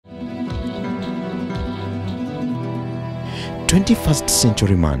21st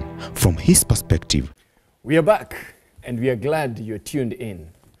century man from his perspective. We are back and we are glad you're tuned in.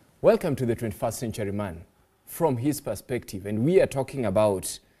 Welcome to the 21st century man from his perspective, and we are talking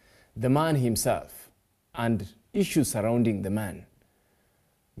about the man himself and issues surrounding the man.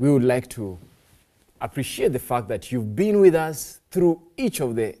 We would like to appreciate the fact that you've been with us through each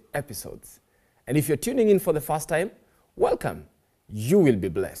of the episodes. And if you're tuning in for the first time, welcome. You will be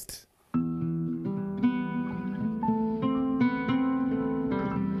blessed.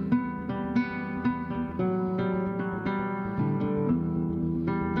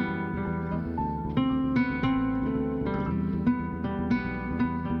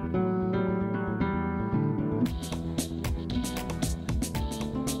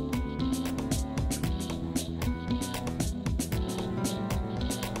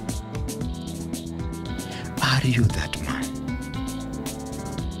 Are you that man?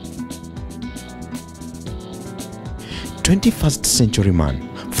 21st century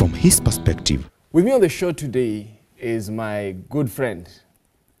man from his perspective. With me on the show today is my good friend,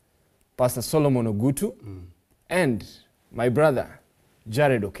 Pastor Solomon Ogutu, and my brother,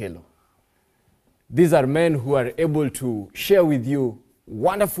 Jared Okello. These are men who are able to share with you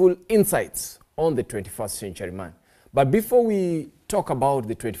wonderful insights on the 21st century man. But before we talk about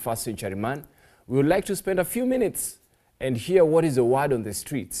the 21st century man, we would like to spend a few minutes and hear what is the word on the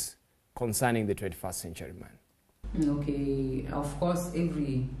streets concerning the 21st century man. Okay, of course,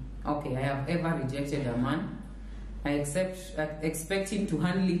 I have ever rejected a man. I expect him to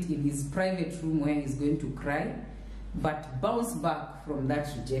handle it in his private room where he's going to cry, but bounce back from that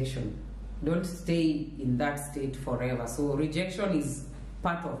rejection. Don't stay in that state forever. So rejection is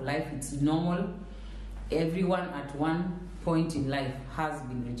part of life. It's normal. Everyone at one point in life has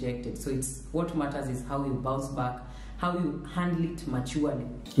been rejected. So it's what matters is how you bounce back, how you handle it maturely.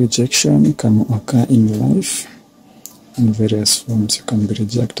 Rejection can occur in life in various forms. You can be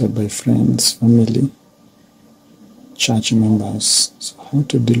rejected by friends, family, church members. So how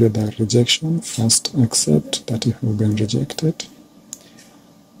to deal with that rejection? First, accept that you have been rejected.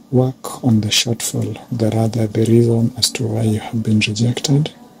 Work on the shortfall, the reason as to why you have been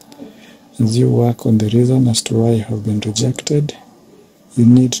rejected. As you work on the reason as to why you have been rejected, you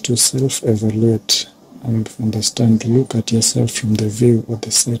need to self-evaluate and understand, look at yourself from the view or the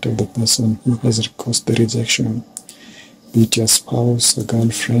sight of the person who has caused the rejection. Be it your spouse, a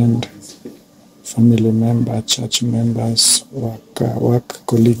girlfriend, family member, church members, work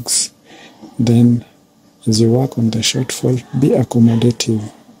colleagues. Then, as you work on the shortfall, be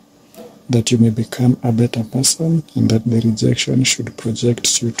accommodative, that you may become a better person and that the rejection should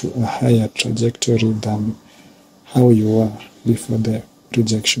project you to a higher trajectory than how you were before the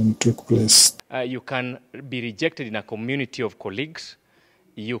rejection took place. You can be rejected in a community of colleagues.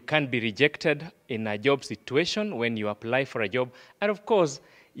 You can be rejected in a job situation when you apply for a job. And of course,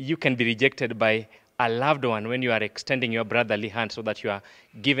 you can be rejected by a loved one when you are extending your brotherly hand so that you are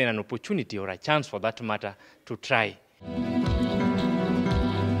given an opportunity or a chance for that matter to try.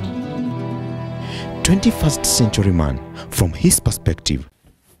 21st century man from his perspective.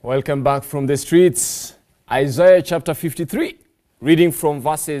 Welcome back from the streets. Isaiah chapter 53, reading from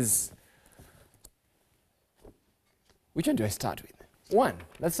verses... Which one do I start with? 1.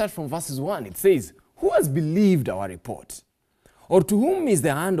 Let's start from verses 1. It says, "Who has believed our report? Or to whom is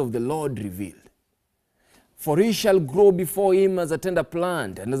the hand of the Lord revealed? For he shall grow before him as a tender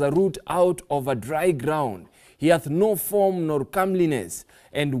plant, and as a root out of a dry ground. He hath no form nor comeliness,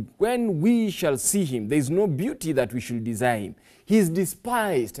 and when we shall see him, there is no beauty that we should desire him. He is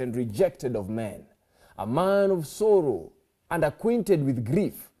despised and rejected of men, a man of sorrow and acquainted with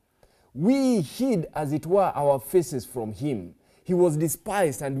grief. We hid, as it were, our faces from him. He was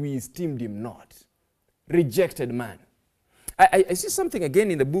despised, and we esteemed him not." Rejected man. I see something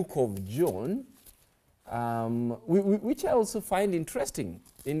again in the book of John, which I also find interesting,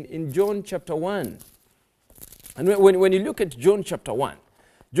 in John chapter 1. And when you look at John chapter 1,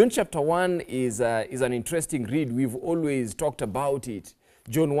 John chapter 1 is an interesting read. We've always talked about it.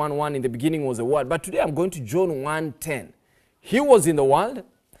 John 1:1, in the beginning was the Word. But today I'm going to John 1:10. He was in the world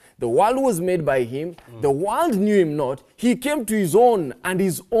was made by him, the world knew him not. He came to his own, and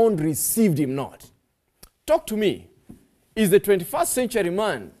his own received him not. Talk to me. Is the 21st century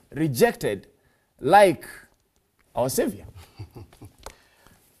man rejected like our Savior?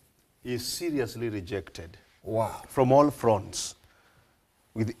 He is seriously rejected. Wow. From all fronts,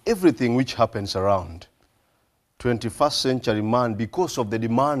 with everything which happens around. 21st century man, because of the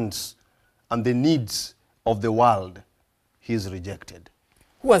demands and the needs of the world, he is rejected.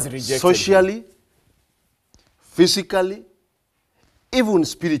 Who has rejected Socially, him? physically, even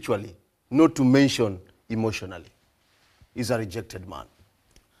spiritually, not to mention emotionally. is a rejected man.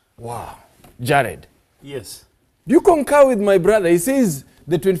 Wow. Jared, Yes. do you concur with my brother? He says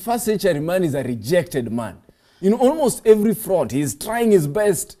the 21st century man is a rejected man. In almost every front, he is trying his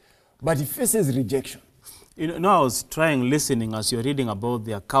best, but he faces rejection. You know, I was listening as you're reading about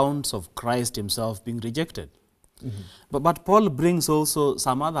the accounts of Christ himself being rejected. But Paul brings also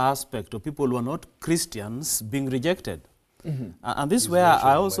some other aspect of people who are not Christians being rejected. And this is where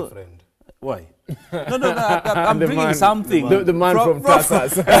I also... friend. Why? No, I'm The bringing man- something. The man from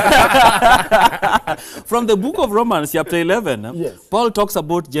Tarsus. From the book of Romans, chapter 11, Yes. Paul talks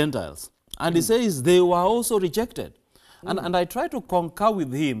about Gentiles. And he says they were also rejected. And I try to concur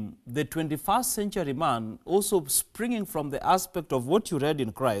with him, the 21st century man, also springing from the aspect of what you read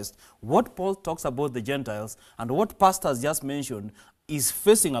in Christ, what Paul talks about the Gentiles, and what pastors just mentioned, is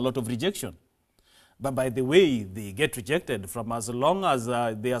facing a lot of rejection. But by the way, they get rejected from as long as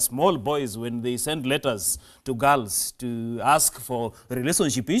they are small boys when they send letters to girls to ask for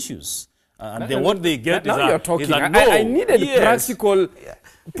relationship issues. And then what they get now is you're a, talking. is a no. I needed Yes.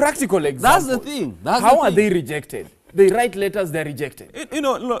 practical examples. That's the thing. That's How the are thing. they rejected? They write letters, they're rejected. You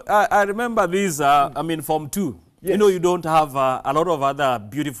know, look, I remember this, Form 2. Yes. You know, you don't have a lot of other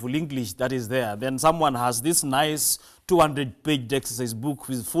beautiful English that is there. Then someone has this nice 200-page exercise book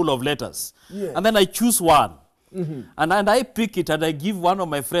with full of letters. Yes. And then I choose one. And I pick it and I give one of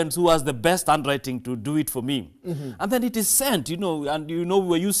my friends who has the best handwriting to do it for me. And then it is sent, you know, and you know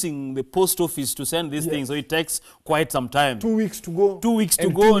we're using the post office to send these things, so it takes quite some time. 2 weeks to go. 2 weeks to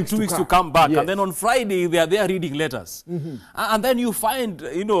and go and 2 weeks to come back. Yes. And then on Friday, they are there reading letters. And then you find,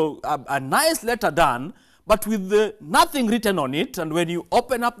 you know, a nice letter done, but with nothing written on it. And when you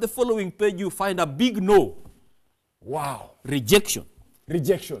open up the following page, you find a big no. Wow. Rejection.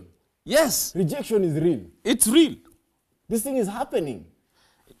 Rejection. Yes, Rejection is real. it's real. This thing is happening.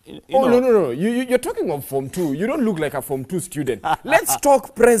 You Oh, know, no. You're talking of Form 2. You don't look like a Form 2 student. Let's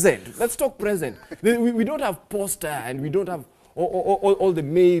talk present. Let's talk present. We don't have poster and we don't have all the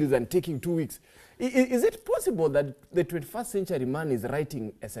mails and taking 2 weeks. Is it possible that the 21st century man is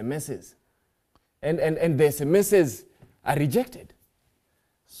writing SMSs and the SMSs are rejected?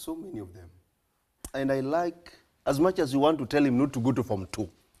 So many of them. And I like, as much as you want to tell him not to go to Form 2,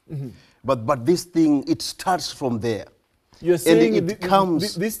 but this thing, it starts from there. You're saying it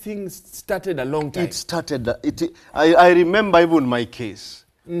comes... this thing started a long time. It started, I remember even my case.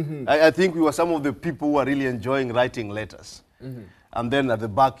 I think we were some of the people who were really enjoying writing letters. And then at the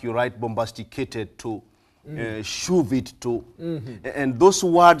back you write bombasticated to, shove it to. And those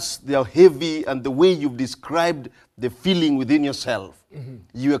words, they are heavy, and the way you've described the feeling within yourself,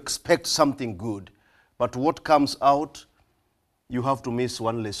 you expect something good. But what comes out, you have to miss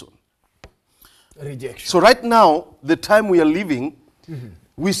one lesson. Rejection. So right now, the time we are living,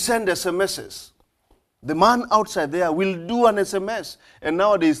 we send SMSs. The man outside there will do an SMS. And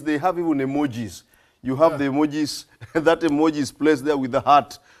nowadays, they have even emojis. You have the emojis, that emoji is placed there with the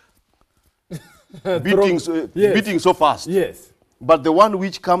heart beating so fast. Yes. But the one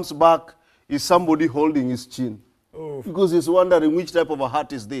which comes back is somebody holding his chin. Because he's wondering which type of a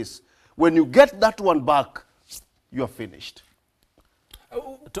heart is this. When you get that one back, you are finished.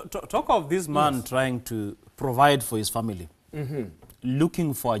 Talk of this man trying to provide for his family,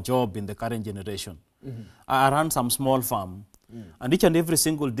 looking for a job in the current generation. I run some small farm, and each and every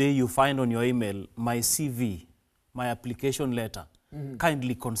single day you find on your email, my CV, my application letter,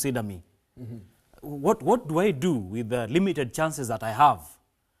 kindly consider me. What do I do with the limited chances that I have?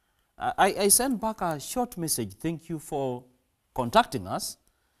 I send back a short message, thank you for contacting us,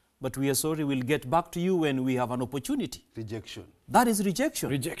 but we are sorry, we'll get back to you when we have an opportunity. Rejection. That is rejection.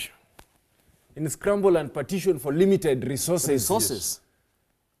 Rejection. In scramble and partition for limited resources.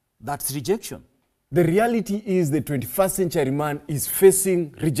 That's rejection. The reality is the 21st century man is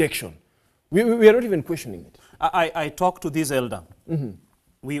facing rejection. We are not even questioning it. I talked to this elder.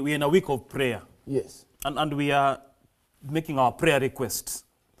 We're in a week of prayer. Yes. And we are making our prayer requests.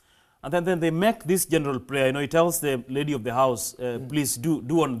 And then they make this general prayer. You know, he tells the lady of the house, please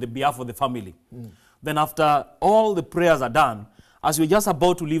do on the behalf of the family. Then after all the prayers are done, as we're just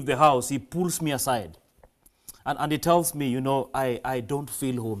about to leave the house, he pulls me aside. And he tells me, you know, I don't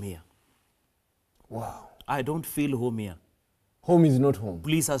feel home here. Wow. I don't feel home here. Home is not home.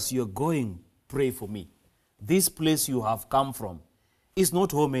 Please, as you're going, pray for me. This place you have come from is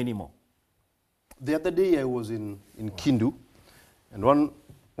not home anymore. The other day I was in Kindu, and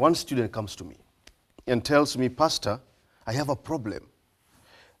one student comes to me and tells me, Pastor, I have a problem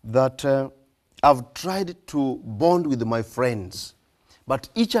that I've tried to bond with my friends, but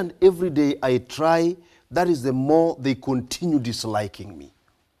each and every day I try, that is the more they continue disliking me.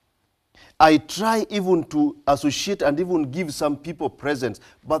 I try even to associate and even give some people presents,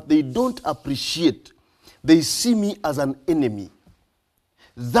 but they don't appreciate. They see me as an enemy.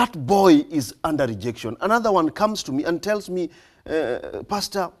 That boy is under rejection. Another one comes to me and tells me,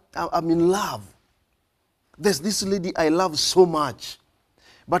 Pastor, I'm in love. There's this lady I love so much.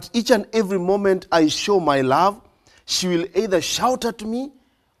 But each and every moment I show my love, she will either shout at me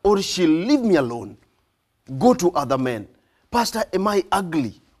or she'll leave me alone. Go to other men. Pastor, am I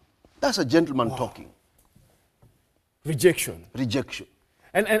ugly? That's a gentleman talking. Rejection. Rejection.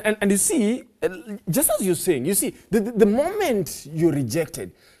 And you see, just as you're saying, you see, the moment you're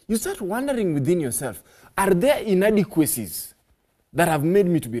rejected, you start wondering within yourself, are there inadequacies that have made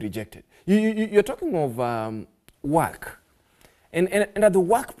me to be rejected? You're talking of work. And at the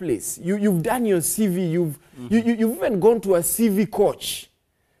workplace, you've done your CV, you've even gone to a CV coach.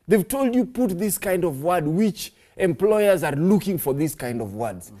 They've told you put this kind of word, which employers are looking for this kind of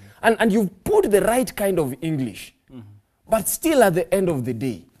words. And you've put the right kind of English. But still at the end of the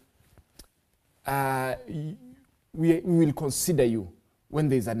day, we will consider you when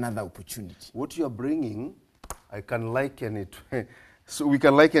there's another opportunity. What you're bringing, I can liken it. So we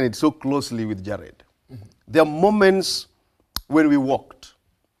can liken it so closely with Jared. There are moments when we walked.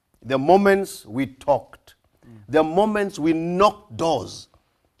 There are moments we talked. There are moments we knocked doors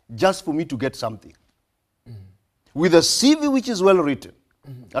just for me to get something. With a CV which is well written.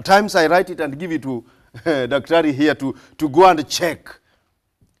 At times I write it and give it to Dr. here to go and check,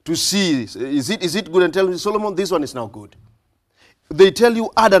 to see, is it good, and tell me, Solomon, this one is now good. They tell you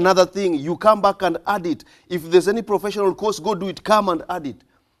add another thing, you come back and add it. If there's any professional course, go do it, come and add it.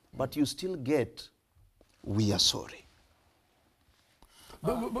 But you still get, we are sorry.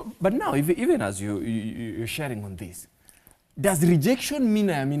 But now, even as you're sharing on this, does rejection mean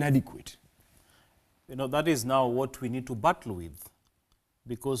I am inadequate? You know, that is now what we need to battle with.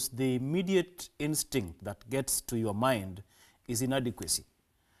 Because the immediate instinct that gets to your mind is inadequacy.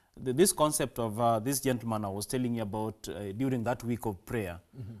 This concept of this gentleman I was telling you about during that week of prayer,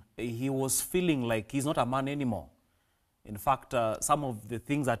 he was feeling like he's not a man anymore. In fact, some of the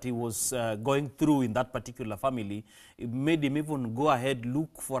things that he was going through in that particular family, it made him even go ahead,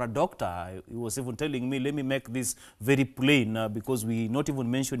 look for a doctor. He was even telling me, let me make this very plain because we're not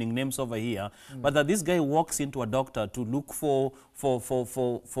even mentioning names over here. But that this guy walks into a doctor to look for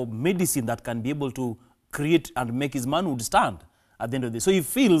medicine that can be able to create and make his manhood stand at the end of the day. So he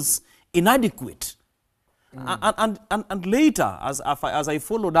feels inadequate. And later, as I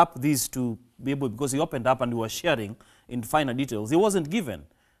followed up this to be able, because he opened up and he was sharing in finer details, he wasn't given.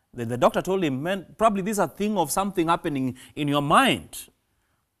 The doctor told him, man, probably this is a thing of something happening in your mind.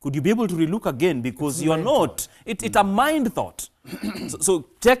 Could you be able to relook again? Because you are not. It's a mind thought. So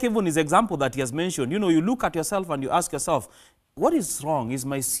take even his example that he has mentioned. You know, you look at yourself and you ask yourself, what is wrong? Is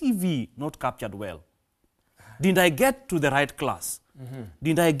my CV not captured well? Didn't I get to the right class?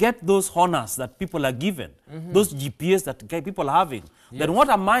 Didn't I get those honors that people are given? Those GPAs that people are having? Then what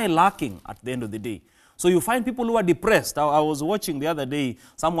am I lacking at the end of the day? So you find people who are depressed. I was watching the other day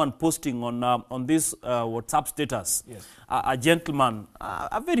someone posting on this WhatsApp status. A gentleman,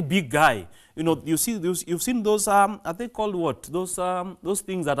 a very big guy. You know, you've seen those, are they called what? Those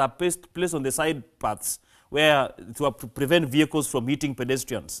things that are placed on the side paths where to prevent vehicles from hitting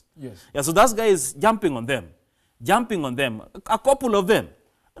pedestrians. Yeah, so that guy is jumping on them, a couple of them.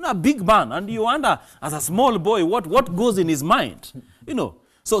 You know, a big man, and you wonder, as a small boy, what goes in his mind? You know,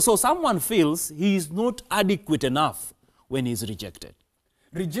 so someone feels he is not adequate enough when he is rejected.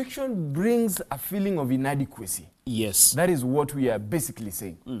 Rejection brings a feeling of inadequacy. Yes. That is what we are basically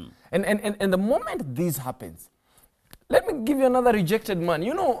saying. And the moment this happens, let me give you another rejected man.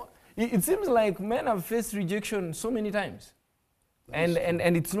 You know, it seems like men have faced rejection so many times. And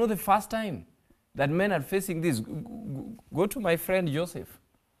it's not the first time that men are facing this. Go to my friend Joseph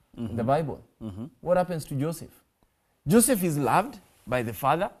in the Bible. What happens to Joseph? Joseph is loved by the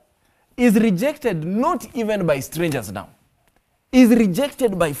father, is rejected not even by strangers now, is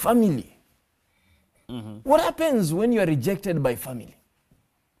rejected by family. What happens when you are rejected by family?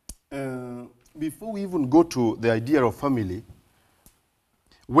 Before we even go to the idea of family,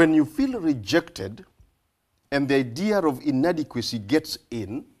 when you feel rejected and the idea of inadequacy gets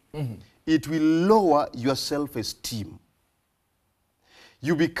in, it will lower your self-esteem.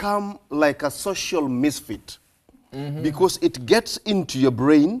 You become like a social misfit because it gets into your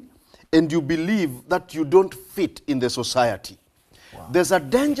brain and you believe that you don't fit in the society. There's a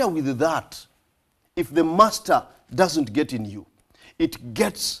danger with that. If the master doesn't get in you, it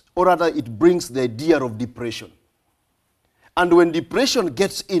gets, or rather it brings the idea of depression. And when depression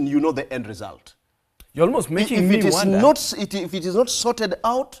gets in, you know the end result. You're almost making me wonder. If it is not sorted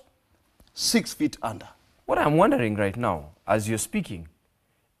out, 6 feet under. What I'm wondering right now, as you're speaking,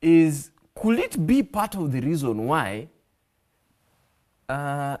 is could it be part of the reason why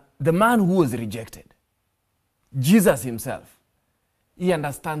the man who was rejected, Jesus himself, he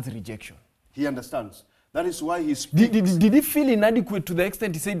understands rejection? He understands. That is why he speaks. Did he feel inadequate to the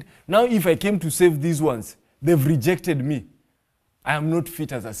extent he said, now if I came to save these ones, they've rejected me. I am not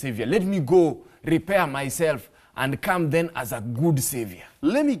fit as a savior. Let me go repair myself and come then as a good savior.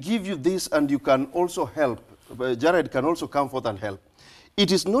 Let me give you this, and you can also help. Jared can also come forth and help.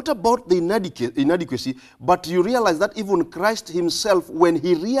 It is not about the inadequacy, but you realize that even Christ himself, when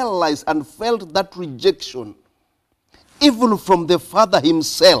he realized and felt that rejection, even from the Father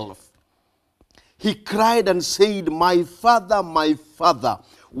himself, he cried and said, my Father,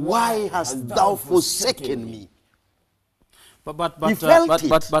 why hast thou forsaken me?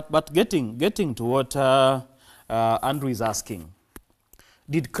 But getting to what Andrew is asking,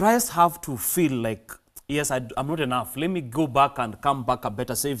 did Christ have to feel like, yes, I'm not enough, let me go back and come back a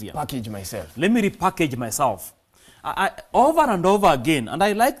better savior? Package myself. Let me repackage myself. Over and over again, and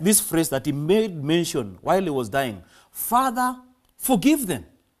I like this phrase that he made mention while he was dying, Father, forgive them,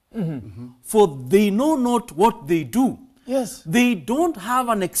 for they know not what they do. Yes. They don't have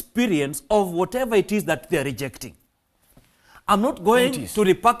an experience of whatever it is that they're rejecting. I'm not going to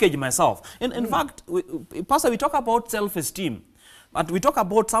repackage myself. In fact, Pastor, we talk about self-esteem, but we talk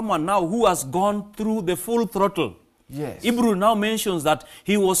about someone now who has gone through the full throttle. Yes. Hebrew now mentions that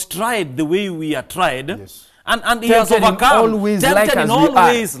he was tried the way we are tried. Yes. And he has overcome, tempted in all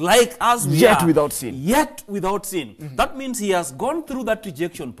ways like as we are. Yet without sin. Yet without sin. That means he has gone through that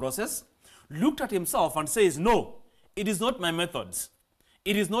rejection process, looked at himself and says, no, it is not my methods.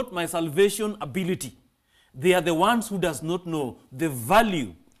 It is not my salvation ability. They are the ones who does not know the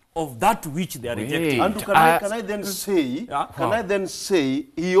value of that which they are rejecting. And can I then say, I then say,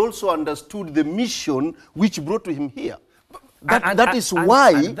 he also understood the mission which brought to him here. That is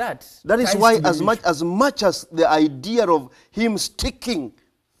why, as much as the idea of him sticking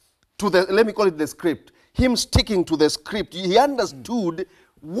to the, let me call it the script, him sticking to the script, he understood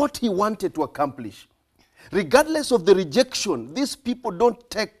what he wanted to accomplish. Regardless of the rejection, these people don't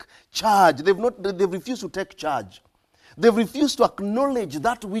take charge. They've refused to take charge. They've refused to acknowledge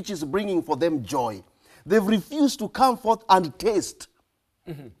that which is bringing for them joy. They've refused to come forth and taste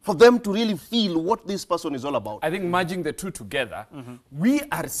for them to really feel what this person is all about. I think merging the two together, we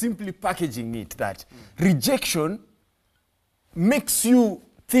are simply packaging it that rejection makes you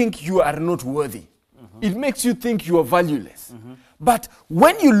think you are not worthy. It makes you think you are valueless. But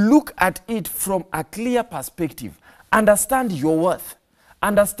when you look at it from a clear perspective, understand your worth,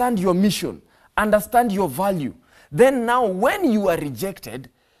 understand your mission, understand your value, then now when you are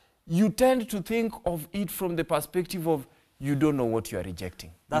rejected, you tend to think of it from the perspective of you don't know what you are rejecting.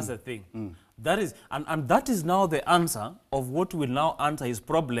 That's the thing. That is, and that is now the answer of what will now answer his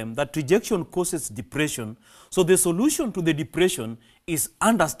problem, that rejection causes depression. So the solution to the depression is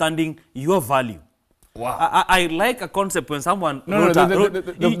understanding your value. Wow. I like a concept when someone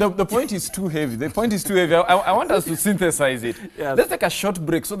the point is too heavy. The point is too heavy. I want us to synthesize it. Yes. Let's take a short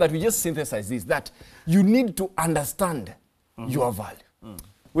break so that we just synthesize this, that you need to understand your value.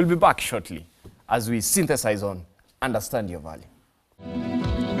 We'll be back shortly as we synthesize on understand your value.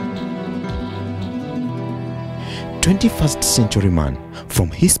 21st century man from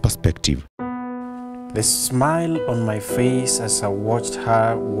his perspective. The smile on my face as I watched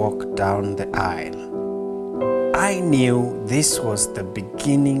her walk down the aisle. I knew this was the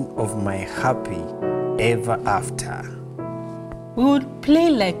beginning of my happy ever after. We would play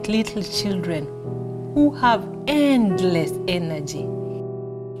like little children who have endless energy.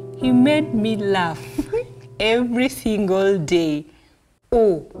 He made me laugh every single day.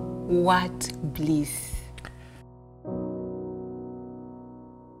 Oh, what bliss.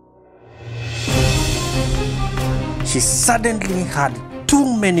 She suddenly had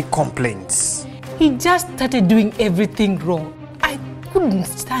too many complaints. He just started doing everything wrong. I couldn't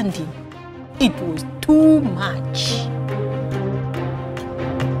stand him. It was too much.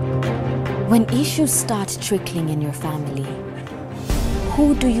 When issues start trickling in your family,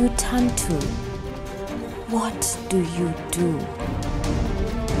 who do you turn to? What do you do?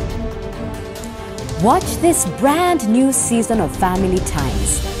 Watch this brand new season of Family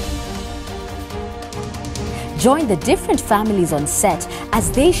Times. Join the different families on set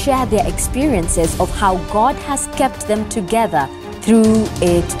as they share their experiences of how God has kept them together through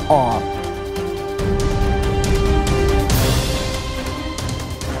it all.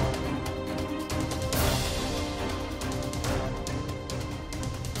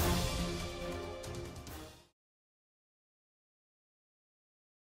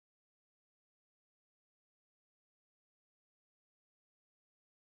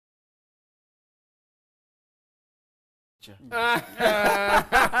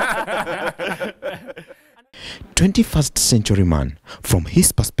 21st century man from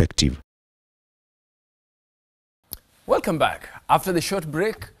his perspective. Welcome back. After the short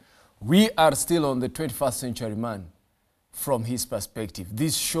break, we are still on the 21st century man from his perspective.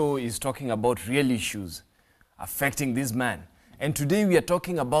 This show is talking about real issues affecting this man. And today we are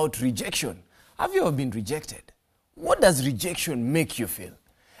talking about rejection. Have you ever been rejected? What does rejection make you feel?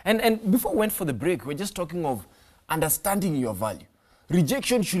 And before we went for the break, we're just talking of understanding your value.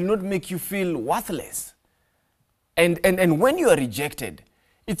 Rejection should not make you feel worthless. And when you are rejected,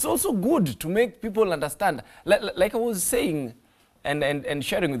 it's also good to make people understand. Like I was saying and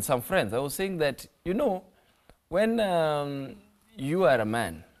sharing with some friends, I was saying that, you know, when you are a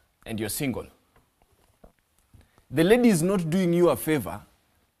man and you're single, the lady is not doing you a favor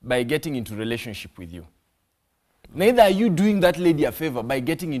by getting into a relationship with you. Neither are you doing that lady a favor by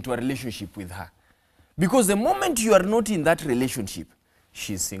getting into a relationship with her. Because the moment you are not in that relationship,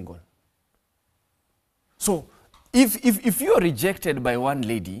 she's single. So, if you are rejected by one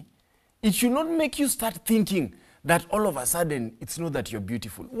lady, it should not make you start thinking that all of a sudden it's not that you're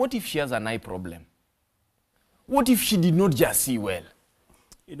beautiful. What if she has an eye problem? What if she did not just see well?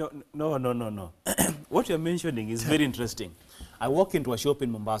 You know, no. What you're mentioning is very interesting. I walk into a shop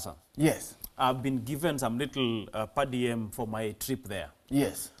in Mombasa. Yes. I've been given some little per diem for my trip there.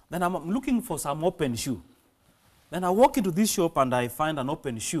 Yes. Then I'm looking for some open shoe. Then I walk into this shop and I find an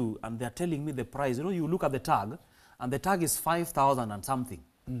open shoe and they're telling me the price. You know, you look at the tag and the tag is 5,000 and something.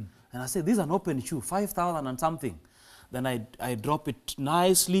 And I say, this is an open shoe, 5,000 and something. Then I drop it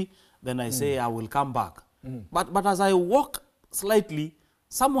nicely. Then I say, I will come back. But as I walk slightly,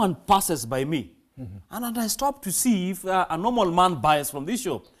 someone passes by me. And I stop to see if a normal man buys from this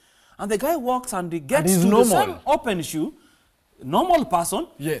shop. And the guy walks and he gets to the same open shoe, normal person.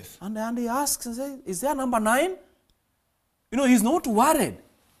 Yes. And he asks and says, is there number 9? You know, he's not worried.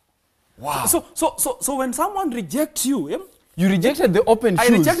 Wow. So when someone rejects you, you rejected the open shoes.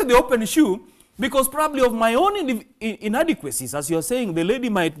 I rejected the open shoe because probably of my own inadequacies. As you're saying, the lady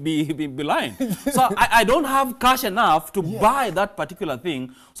might be blind. So I don't have cash enough to buy that particular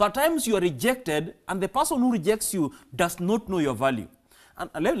thing. So at times you are rejected and the person who rejects you does not know your value. And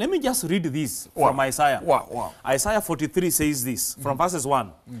let me just read this from Isaiah. Isaiah 43 says this from verses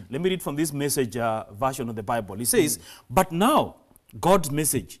 1. Let me read from this Message version of the Bible. It says, but now, God's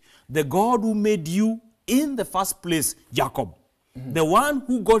message, the God who made you in the first place, Jacob, the one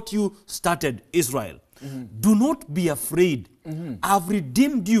who got you started, Israel, do not be afraid. I've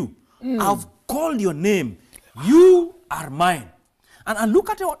redeemed you. I've called your name. You are mine. And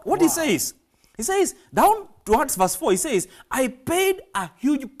look at what he says. He says, down towards verse 4, he says, I paid a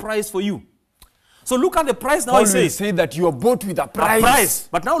huge price for you. So look at the price now. He says, say that you are bought with a price.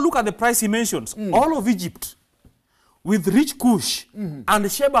 But now look at the price he mentions. All of Egypt, with rich Cush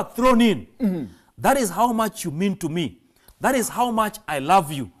and Sheba thrown in. That is how much you mean to me. That is how much I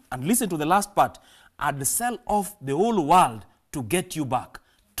love you. And listen to the last part. I'd sell off the whole world to get you back.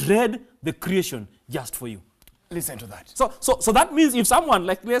 Trade the creation just for you. Listen to that. So that means if someone,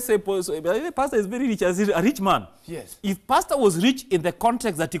 like let's say, pastor is very rich, as a rich man. Yes. If pastor was rich in the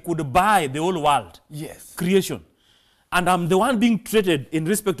context that he could buy the whole world, yes, creation, and I'm the one being treated in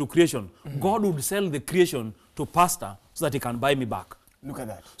respect to creation, God would sell the creation to pastor so that he can buy me back. Look at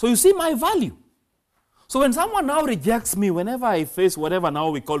that. So you see my value. So when someone now rejects me, whenever I face whatever now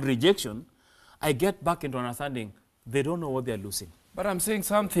we call rejection, I get back into understanding they don't know what they're losing. But I'm saying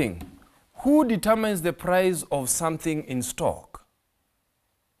something. Who determines the price of something in stock?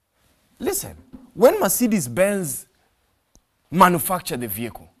 Listen, when Mercedes-Benz manufacture the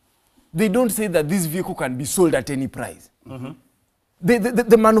vehicle, they don't say that this vehicle can be sold at any price.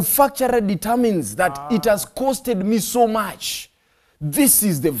 The manufacturer determines that it has costed me so much. This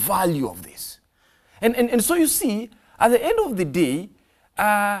is the value of this. And so you see, at the end of the day,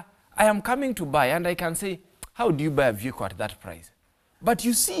 I am coming to buy and I can say, how do you buy a vehicle at that price? But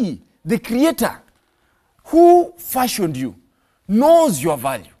you see, the creator who fashioned you knows your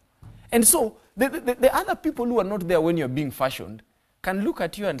value. And so the other people who are not there when you're being fashioned can look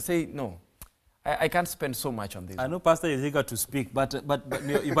at you and say, no, I can't spend so much on this. I know Pastor is eager to speak, but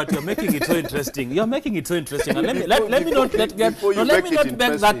you're making it so interesting. You're making it so interesting. And let me not beg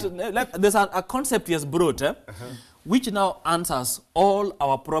that. There's a concept he has brought. which now answers all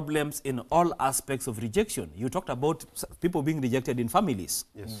our problems in all aspects of rejection. You talked about people being rejected in families.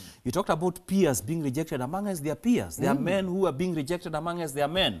 Yes. You talked about peers being rejected amongst their peers. There are men who are being rejected amongst their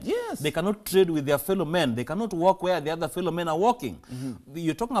men. Yes. They cannot trade with their fellow men. They cannot walk where the other fellow men are walking.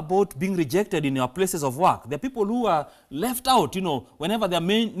 You're talking about being rejected in your places of work. There are people who are left out, you know, whenever their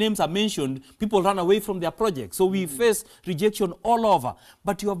names are mentioned, people run away from their project. So we face rejection all over.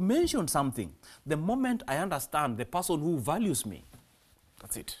 But you have mentioned something. The moment I understand the person who values me,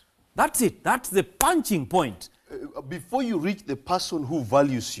 That's it. that's it. That's the punching point. Before you reach the person who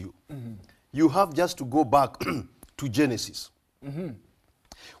values you, you have just to go back to Genesis.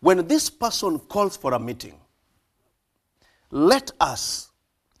 When this person calls for a meeting, let us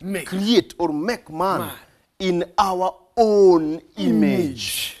create or make man in our own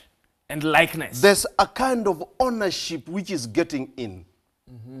image. And likeness. There's a kind of ownership which is getting in.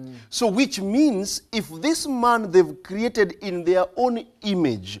 So which means if this man they've created in their own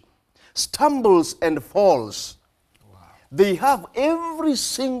image stumbles and falls, they have every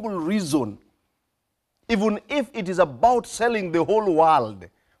single reason, even if it is about selling the whole world,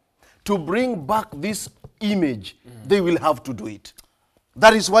 to bring back this image, they will have to do it.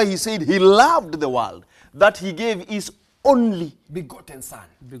 That is why he said he loved the world, that he gave his only begotten son.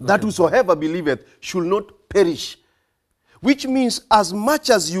 that whosoever believeth should not perish. Which means as much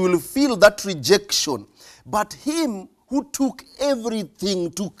as you will feel that rejection, but him who took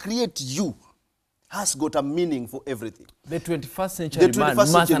everything to create you has got a meaning for everything. The 21st century man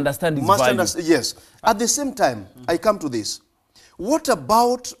must understand his value. Yes. At the same time, I come to this. What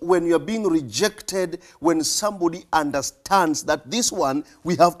about when you are being rejected, when somebody understands that this one,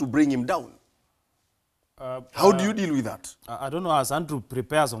 we have to bring him down? How do you deal with that? I don't know as Andrew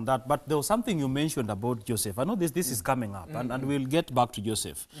prepares on that, but there was something you mentioned about Joseph. I know this is coming up, and we'll get back to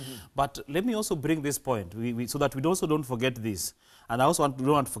Joseph. But let me also bring this point, so that we also don't forget this. And I also don't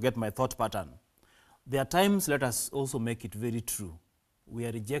want to forget my thought pattern. There are times, let us also make it very true, we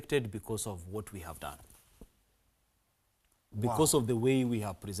are rejected because of what we have done. Because of the way we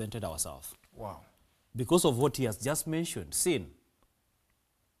have presented ourselves. Wow. Because of what he has just mentioned, sin.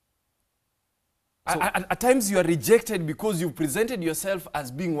 So, at times you are rejected because you presented yourself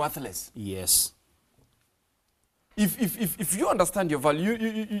as being worthless. Yes. If you understand your value,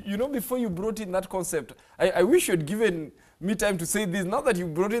 you know, before you brought in that concept, I wish you had given me time to say this. Now that you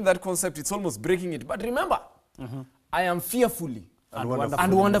brought in that concept, it's almost breaking it. But remember, I am fearfully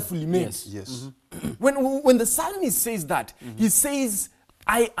and wonderfully made. Yes. Yes. When the psalmist says that, he says,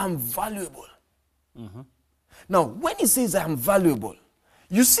 I am valuable. Now, when he says I am valuable,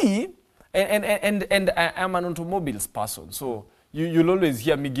 you see, and I am an automobiles person, so you'll always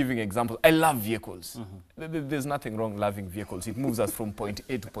hear me giving examples. I love vehicles. There's nothing wrong loving vehicles. It moves us from point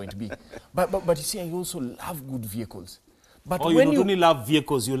A to point B. But you see, I also love good vehicles. But you not only love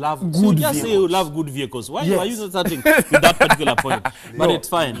vehicles, you love good vehicles. Just say you love good vehicles. Why are you not starting with that particular point? But it's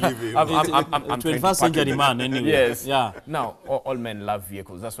fine. I'm 21st century man anyway. Yes. Yeah. Now, all men love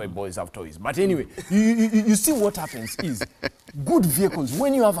vehicles. That's why boys have toys. But anyway, you see what happens is good vehicles,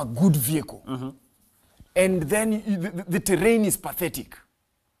 when you have a good vehicle, and then the terrain is pathetic,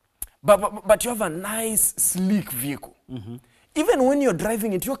 but you have a nice, sleek vehicle. Even when you're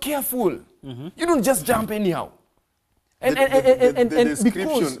driving it, you're careful. You don't just jump anyhow. The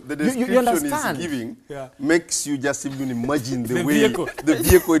description, because you understand. he's giving makes you just even imagine the way the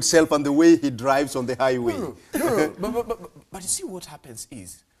vehicle itself and the way he drives on the highway. No. But you see what happens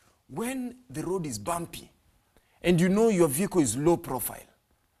is when the road is bumpy and you know your vehicle is low profile,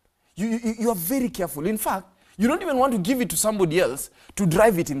 you are very careful. In fact, you don't even want to give it to somebody else to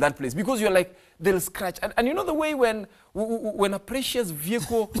drive it in that place because you're like, they'll scratch. And you know the way when a precious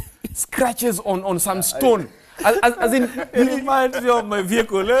vehicle scratches on some stone, as in, it reminds me of my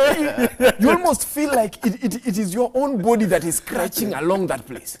vehicle. You almost feel like it is your own body that is scratching along that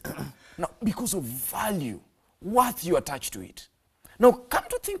place. Now, because of value, worth you attach to it. Now, come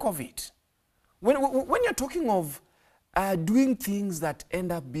to think of it. When you're talking of doing things that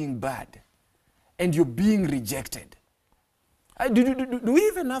end up being bad, and you're being rejected, do we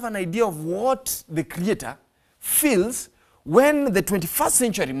even have an idea of what the Creator feels when the 21st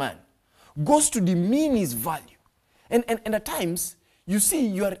century man goes to demean his value? And at times, you see,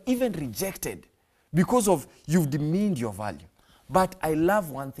 you are even rejected because of you've demeaned your value. But I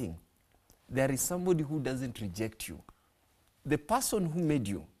love one thing. There is somebody who doesn't reject you. The person who made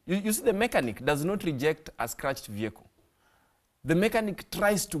you. You see, the mechanic does not reject a scratched vehicle. The mechanic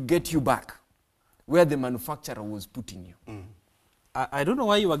tries to get you back where the manufacturer was putting you. I don't know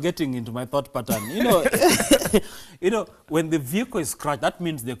why you are getting into my thought pattern. You know, when the vehicle is crashed, that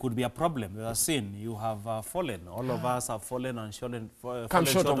means there could be a problem. You are sin. You have fallen. All of us have fallen and fallen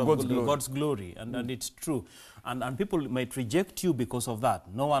short of God's glory. And it's true. And people might reject you because of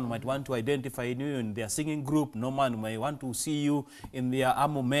that. No one might want to identify you in their singing group. No one might want to see you in their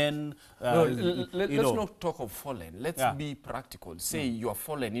armor men. Let's not talk of fallen. Let's be practical. Say you are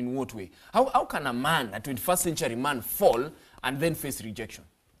fallen in what way? How can a man, a 21st century man, fall and then face rejection?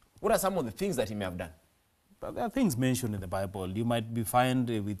 What are some of the things that he may have done? But there are things mentioned in the Bible. You might be found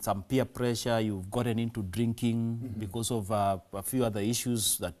with some peer pressure. You've gotten into drinking because of a few other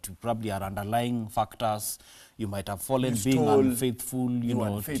issues that probably are underlying factors. You might have fallen being unfaithful.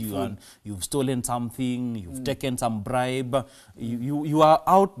 You've stolen something. You've taken some bribe. You are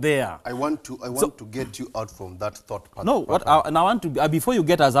out there. I want to get you out from that thought pattern. No, and I want to before you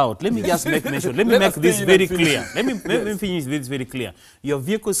get us out. Let me just make mention. Let me make this very clear. Let me finish this very clear. Your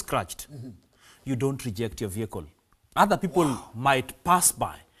vehicle is scratched. You don't reject your vehicle. Other people might pass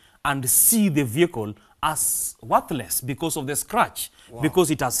by and see the vehicle as worthless because of the scratch, because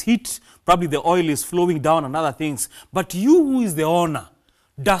it has hit, probably the oil is flowing down and other things. But you, who is the owner,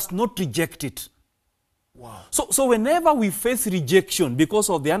 does not reject it. So whenever we face rejection because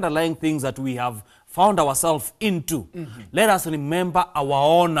of the underlying things that we have found ourselves into, let us remember our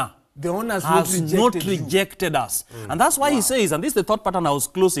owner. The owner has not rejected us. And that's why he says, and this is the thought pattern I was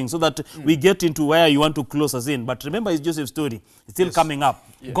closing, so that we get into where you want to close us in. But remember, it's Joseph's story. It's still coming up.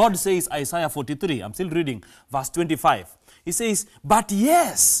 God says, Isaiah 43, I'm still reading, verse 25. He says, but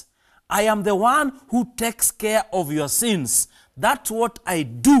yes, I am the one who takes care of your sins. That's what I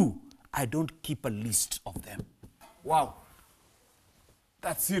do. I don't keep a list of them. Wow.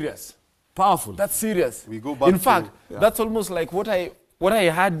 That's serious. Powerful. That's serious. We go back in fact, that's almost like what I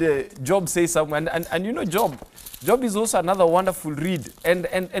had Job say somewhere, and you know Job is also another wonderful read.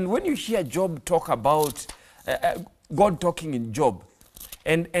 And when you hear Job talk about God talking in Job,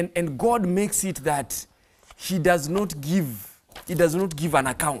 and God makes it that he does not give an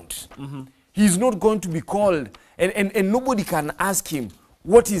account. He's not going to be called, and nobody can ask him,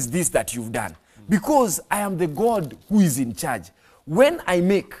 what is this that you've done? Because I am the God who is in charge. When I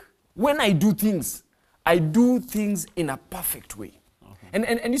do things in a perfect way.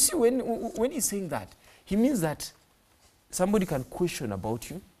 And you see, when he's saying that, he means that somebody can question about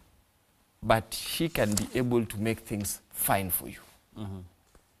you, but he can be able to make things fine for you.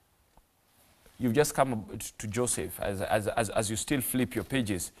 You've just come to Joseph, as you still flip your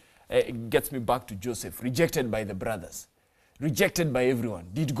pages. It gets me back to Joseph, rejected by the brothers, rejected by everyone.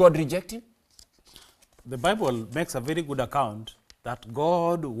 Did God reject him? The Bible makes a very good account that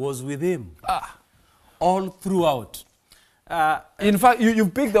God was with him all throughout. In fact, you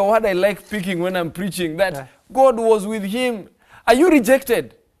picked the word I like picking when I'm preaching, that God was with him. Are you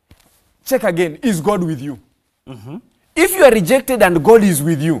rejected? Check again. Is God with you? If you are rejected and God is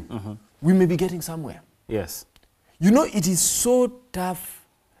with you, we may be getting somewhere. Yes. You know, it is so tough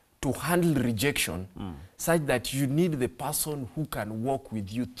to handle rejection such that you need the person who can walk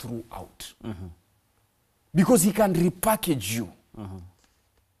with you throughout. Because he can repackage you.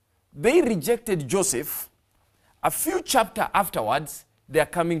 They rejected Joseph. A few chapters afterwards, they are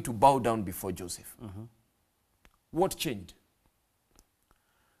coming to bow down before Joseph. What changed?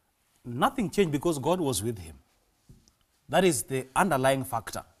 Nothing changed because God was with him. That is the underlying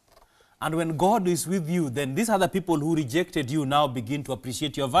factor. And when God is with you, then these other people who rejected you now begin to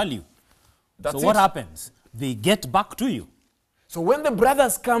appreciate your value. So what happens? They get back to you. So when the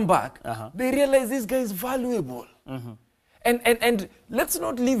brothers come back, they realize this guy is valuable. And let's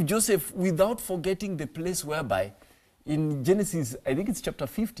not leave Joseph without forgetting the place whereby in Genesis, I think it's chapter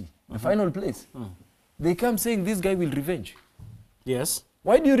 50, the final place, they come saying this guy will revenge. Yes.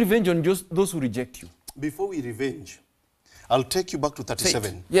 Why do you revenge on just those who reject you? Before we revenge, I'll take you back to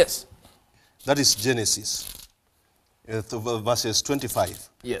 37. Yes. That is Genesis, verses 25.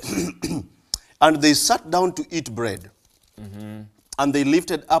 Yes. And they sat down to eat bread. And they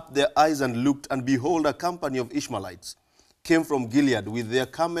lifted up their eyes and looked, and behold, a company of Ishmaelites came from Gilead with their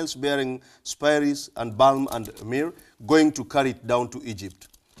camels bearing spices and balm and myrrh, going to carry it down to Egypt.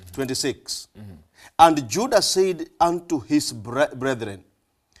 26. And Judah said unto his brethren,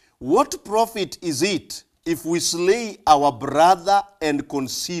 what profit is it if we slay our brother and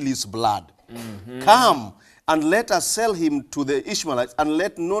conceal his blood? Come, and let us sell him to the Ishmaelites, and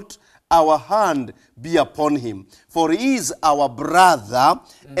let not our hand be upon him. For he is our brother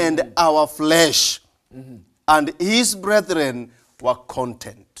and our flesh. And his brethren were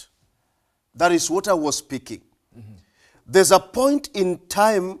content. That is what I was speaking. There's a point in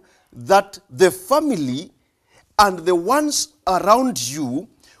time that the family and the ones around you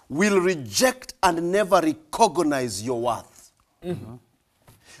will reject and never recognize your worth.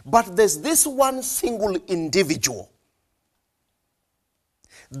 But there's this one single individual.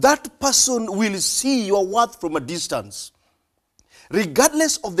 That person will see your worth from a distance,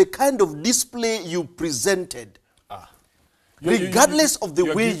 regardless of the kind of display you presented, regardless of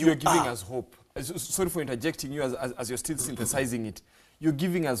the way you You're giving are. us hope. Sorry for interjecting you as you're still synthesizing it. You're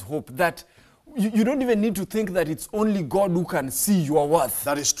giving us hope that you don't even need to think that it's only God who can see your worth.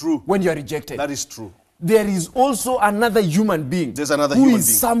 That is true. When you're rejected. That is true. There is also another human being. There's another who human is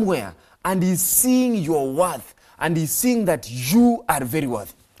being. somewhere and is seeing your worth and is seeing that you are very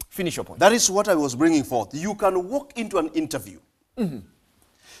worthy. Finish your point. That is what I was bringing forth. You can walk into an interview.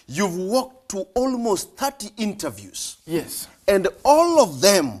 You've walked to almost 30 interviews. Yes. And all of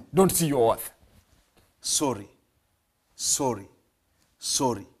them don't see your worth. Sorry.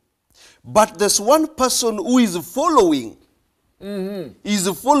 But there's one person who is following. Is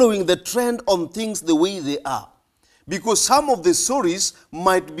following the trend on things the way they are. Because some of the stories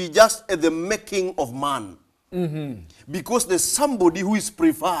might be just at the making of man. Because there's somebody who is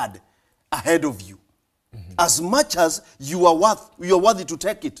preferred ahead of you. As much as you are worthy to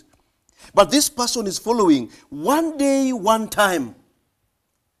take it. But this person is following. One day, one time,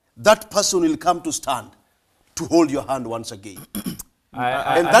 that person will come to stand to hold your hand once again.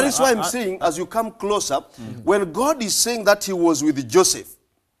 And that is why I'm saying, as you come closer, when God is saying that he was with Joseph,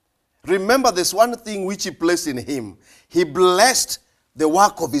 remember there's one thing which he placed in him. He blessed the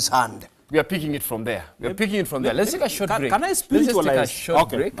work of his hand. We are picking it from there. We are picking it from there. Let's take a short break. Can I spiritualize? Let's just take a short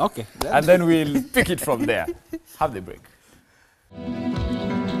break. Okay. And then we'll pick it from there. Have the break.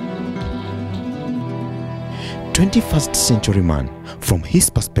 21st century man from his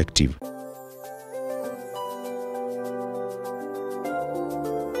perspective.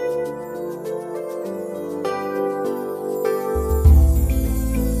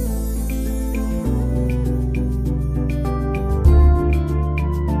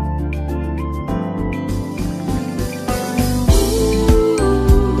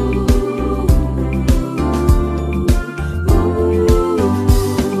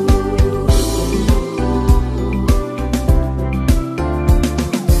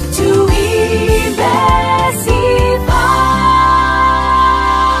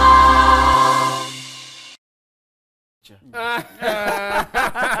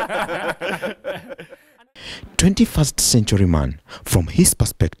 Century man from his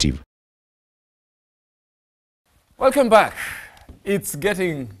perspective. Welcome back. It's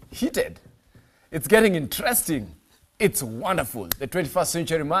getting heated. It's getting interesting. It's wonderful. The 21st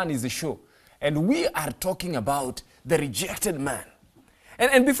Century Man is the show. And we are talking about the rejected man.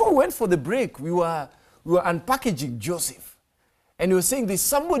 And before we went for the break, we were unpackaging Joseph. And you were saying there's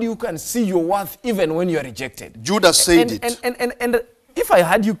somebody who can see your worth even when you're rejected. Judas said it. And if I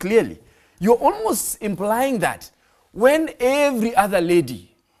heard you clearly, you're almost implying that when every other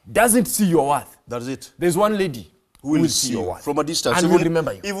lady doesn't see your worth, that's it. There's one lady who will see your worth from a distance and will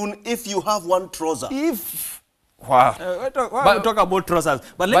remember you. Even if you have one trouser. Wow. We'll talk about trousers.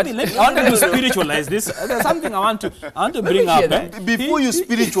 But let me I want to spiritualize this. There's something I want to bring up. Before you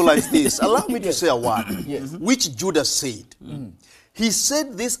spiritualize this, allow me to say a word, which Judas said. He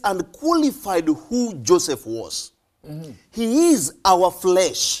said this and qualified who Joseph was. He is our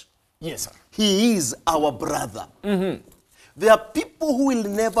flesh. Yes, sir. He is our brother. There are people who will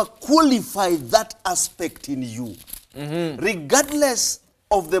never qualify that aspect in you. Regardless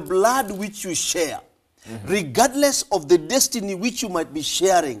of the blood which you share, regardless of the destiny which you might be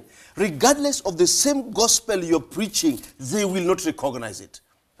sharing, regardless of the same gospel you're preaching, they will not recognize it.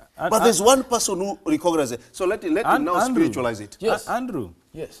 But there's one person who recognizes it. So let him now spiritualize it. Yes. Andrew.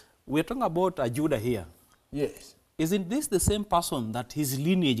 Yes. We're talking about a Judah here. Yes. Isn't this the same person that his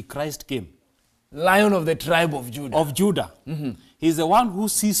lineage Christ came? Lion of the tribe of Judah. Of Judah. He's the one who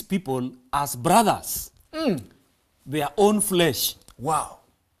sees people as brothers. Their own flesh. Wow.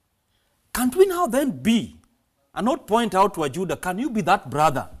 Can't we now then be, and not point out to a Judah, can you be that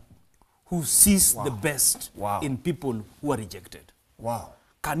brother who sees the best in people who are rejected? Wow.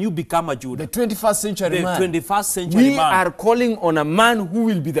 Can you become a Judah? The 21st century man. The 21st century man. We are calling on a man who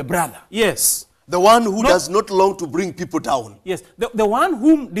will be the brother. Yes. The one who does not long to bring people down. Yes. The one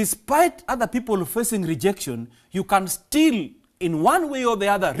whom, despite other people facing rejection, you can still, in one way or the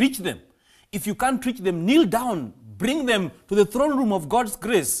other, reach them. If you can't reach them, kneel down, bring them to the throne room of God's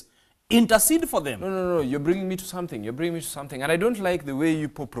grace, intercede for them. No. You're bringing me to something. And I don't like the way you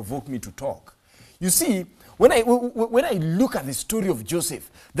provoke me to talk. You see, when I look at the story of Joseph,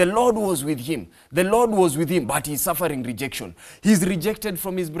 the Lord was with him. The Lord was with him, but he's suffering rejection. He's rejected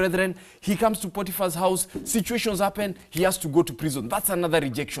from his brethren. He comes to Potiphar's house. Situations happen. He has to go to prison. That's another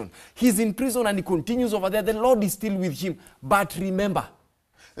rejection. He's in prison and he continues over there. The Lord is still with him. But remember,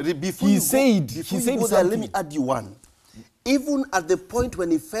 he said there, let me add you one. Even at the point when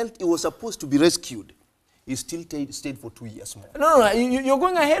he felt he was supposed to be rescued, he still stayed for 2 years more. No, you're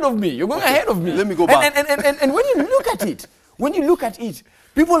going ahead of me. You're going ahead of me. Let me go back. And when you look at it,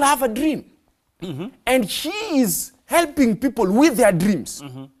 people have a dream. And he is helping people with their dreams.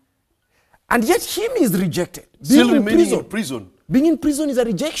 And yet him is rejected. Still remaining in prison. Being in prison is a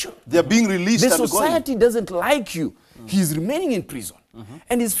rejection. They are being released. The society doesn't like you. He's remaining in prison.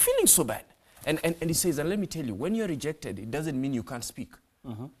 And he's feeling so bad. And he says, and let me tell you, when you're rejected, it doesn't mean you can't speak.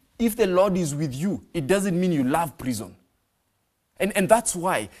 If the Lord is with you, it doesn't mean you love prison. And that's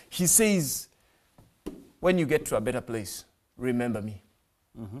why he says, when you get to a better place, remember me.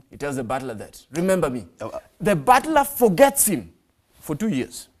 He tells the butler that, remember me. The butler forgets him for 2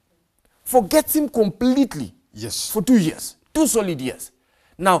 years. Forgets him completely. Yes. For 2 years. 2 solid years.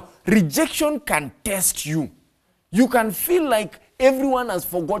 Now, rejection can test you. You can feel like everyone has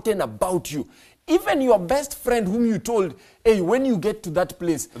forgotten about you. Even your best friend whom you told, hey, when you get to that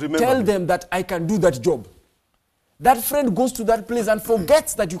place, tell them that I can do that job. That friend goes to that place and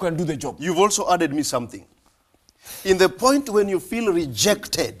forgets that you can do the job. You've also added me something. In the point when you feel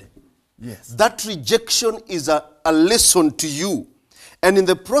rejected, yes, that rejection is a lesson to you. And in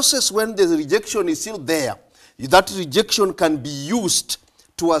the process when the rejection is still there, that rejection can be used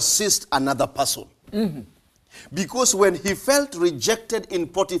to assist another person. Because when he felt rejected in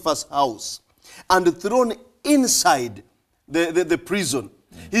Potiphar's house and thrown inside the prison,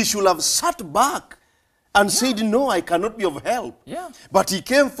 he should have sat back and said, no, I cannot be of help. But he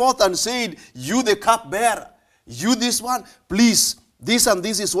came forth and said, you the cupbearer, you this one, please, this and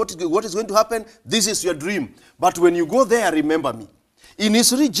this is what is going to happen. This is your dream. But when you go there, remember me. In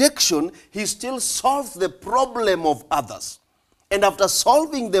his rejection, he still solves the problem of others. And after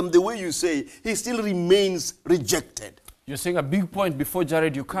solving them the way you say, he still remains rejected. You're saying a big point before,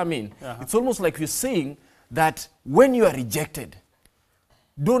 Jared, you come in. It's almost like you're saying that when you are rejected,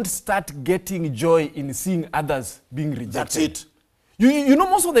 don't start getting joy in seeing others being rejected. That's it. You know,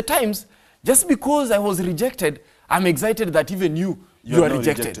 most of the times, just because I was rejected, I'm excited that even you are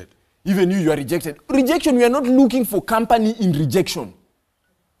rejected. Even you are rejected. Rejection, we are not looking for company in rejection.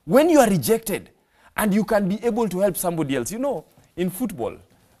 When you are rejected, and you can be able to help somebody else. You know, in football,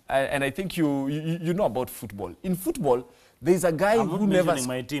 and I think you know about football. In football, there's a guy who never...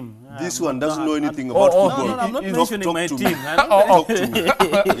 my team. This one doesn't know anything about football. No, I'm not mentioning my team. Talk to me.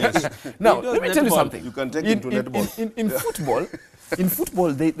 Yes. Now, let me tell you something. You can take him to netball. In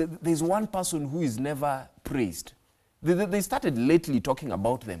football, there's one person who is never praised. They started lately talking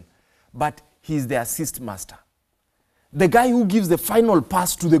about them, but he's the assist master. The guy who gives the final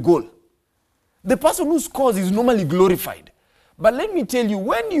pass to the goal. The person who scores is normally glorified. But let me tell you,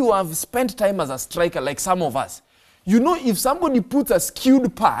 when you have spent time as a striker, like some of us, you know if somebody puts a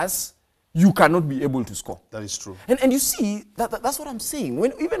skewed pass, you cannot be able to score. That is true. And you see, that's what I'm saying.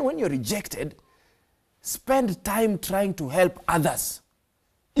 Even when you're rejected, spend time trying to help others.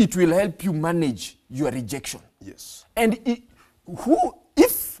 It will help you manage your rejection. Yes. And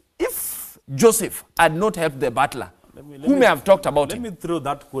if Joseph had not helped the butler, who may have talked about him. Let me throw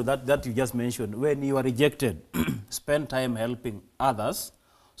that you just mentioned. When you are rejected, spend time helping others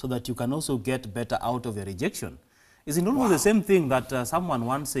so that you can also get better out of your rejection. Is it almost the same thing that someone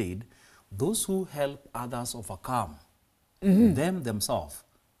once said, those who help others overcome them themselves,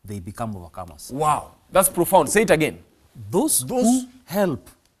 they become overcomers. Wow, that's profound. Say it again. Those who help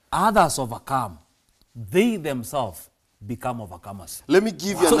others overcome, they themselves become overcomers. Let me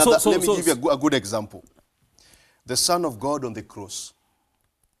give you a good example. The Son of God on the cross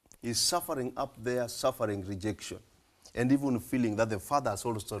is suffering up there, suffering rejection, and even feeling that the Father has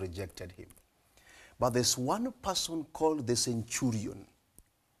also rejected him. But there's one person called the centurion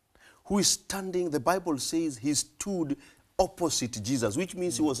who is standing, the Bible says he stood opposite Jesus, which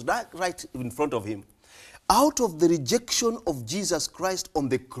means he was right in front of him. Out of the rejection of Jesus Christ on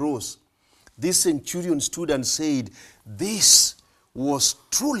the cross, this centurion stood and said, this was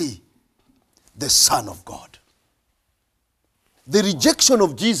truly the Son of God. The rejection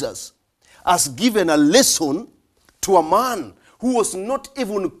of Jesus has given a lesson to a man who was not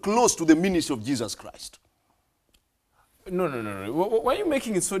even close to the ministry of Jesus Christ. No. Why are you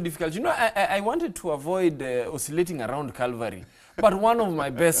making it so difficult? You know, I wanted to avoid oscillating around Calvary, but one of my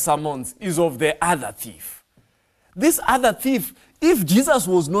best sermons is of the other thief. This other thief, if Jesus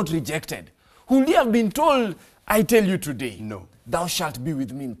was not rejected, Would he have been told, I tell you today, No. thou shalt be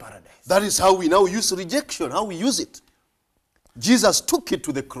with me in paradise? That is how we now use rejection, how we use it. Jesus took it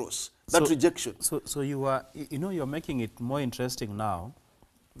to the cross, that rejection. So you are, you know, you're making it more interesting now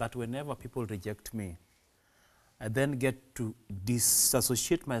that whenever people reject me, I then get to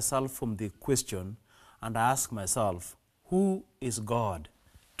disassociate myself from the question and ask myself, who is God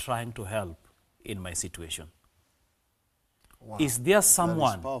trying to help in my situation? Wow. Is there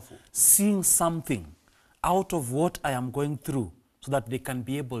someone powerful. seeing something out of what I am going through so that they can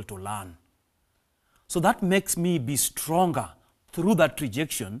be able to learn? So that makes me be stronger through that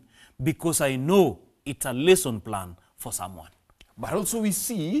rejection because I know it's a lesson plan for someone. But also we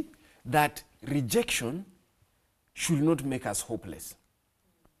see that rejection should not make us hopeless.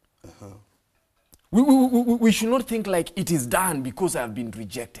 We should not think like it is done because I have been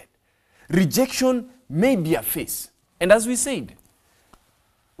rejected. Rejection may be a phase. And as we said,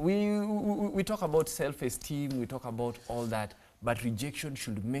 we talk about self-esteem, we talk about all that, but rejection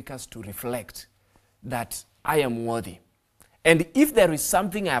should make us to reflect that I am worthy. And if there is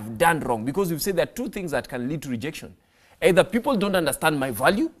something I have done wrong, because we've said there are two things that can lead to rejection. Either people don't understand my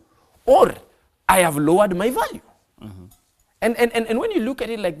value, or I have lowered my value. And when you look at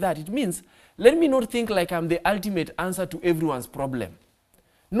it like that, it means, let me not think like I'm the ultimate answer to everyone's problem.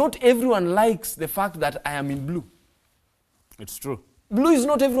 Not everyone likes the fact that I am in blue. It's true. Blue is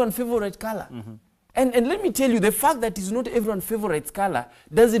not everyone's favorite color. And let me tell you, the fact that it's not everyone's favorite color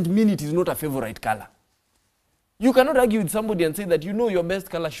doesn't mean it is not a favorite color. You cannot argue with somebody and say that you know your best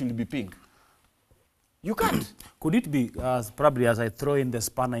color should be pink. You can't. Could it be, probably as I throw in the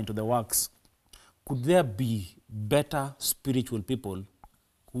spanner into the works, could there be better spiritual people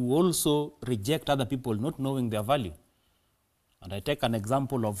who also reject other people not knowing their value? And I take an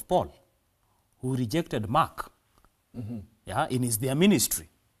example of Paul, who rejected Mark in their ministry.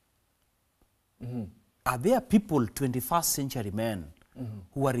 Are there people, 21st century men,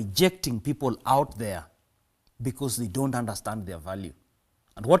 who are rejecting people out there because they don't understand their value?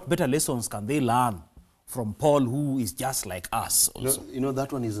 And what better lessons can they learn from Paul, who is just like us also? You know,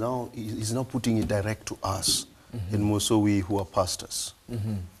 that one is now putting it direct to us, and more so we who are pastors.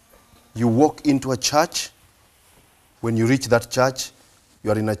 You walk into a church. When you reach that church, you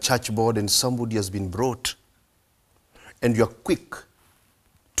are in a church board and somebody has been brought, and you are quick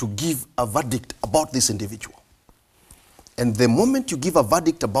to give a verdict about this individual. And the moment you give a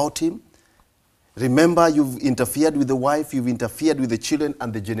verdict about him, remember you've interfered with the wife, you've interfered with the children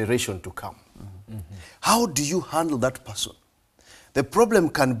and the generation to come. How do you handle that person? The problem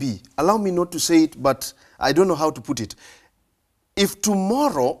can be, allow me not to say it, but I don't know how to put it. If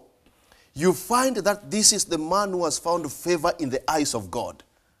tomorrow you find that this is the man who has found favor in the eyes of God,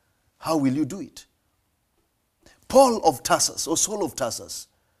 how will you do it? Paul of Tarsus, or Saul of Tarsus,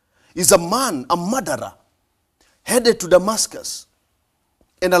 is a man, a murderer, headed to Damascus.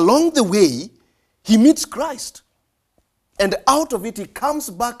 And along the way, he meets Christ. And out of it, he comes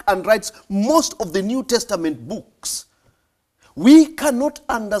back and writes most of the New Testament books. We cannot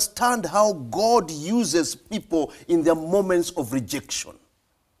understand how God uses people in their moments of rejection.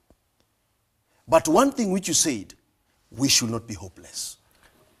 But one thing which you said, we should not be hopeless.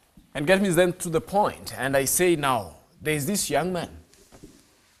 And get me then to the point, and I say now, there is this young man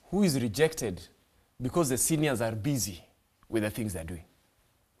who is rejected because the seniors are busy with the things they're doing.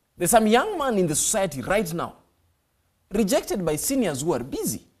 There's some young man in the society right now, rejected by seniors who are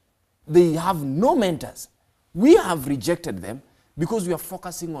busy. They have no mentors. We have rejected them because we are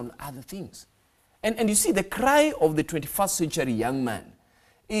focusing on other things. And you see, the cry of the 21st century young man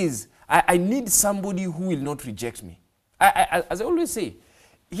is, I need somebody who will not reject me. As I always say,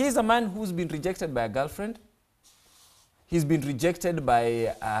 here's a man who's been rejected by a girlfriend. He's been rejected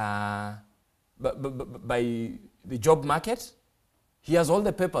by the job market. He has all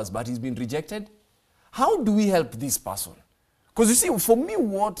the papers, but he's been rejected. How do we help this person? Because you see, for me,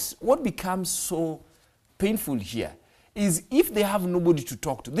 what becomes so painful here is if they have nobody to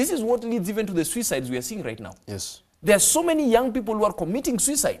talk to. This is what leads even to the suicides we are seeing right now. Yes. There are so many young people who are committing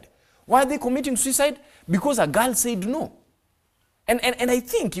suicide. Why are they committing suicide? Because a girl said no. And I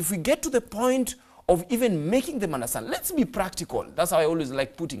think if we get to the point of even making them understand, let's be practical. That's how I always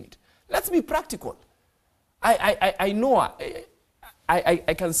like putting it. Let's be practical. I know,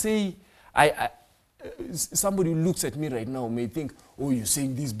 I can say, somebody who looks at me right now may think, oh, you're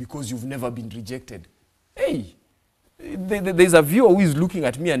saying this because you've never been rejected. Hey, there's a viewer who is looking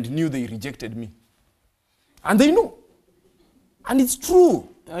at me and knew they rejected me. And they know. And it's true.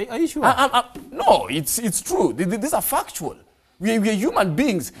 Are you sure? No, it's true. These are factual. We are human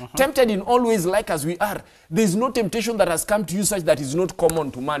beings, tempted in all ways like as we are. There is no temptation that has come to you such that is not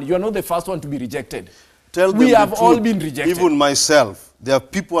common to man. You are not the first one to be rejected. Tell them We the have all truth. been rejected. Even myself, there are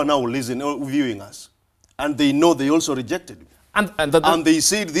people who are now listening, viewing us, and they know they also rejected me. And they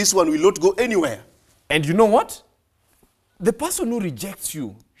said, this one will not go anywhere. And you know what? The person who rejects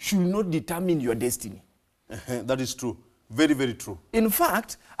you should not determine your destiny. That is true. Very, very true. In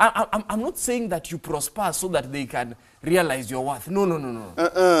fact, I'm not saying that you prosper so that they can realize your worth. No, no, no,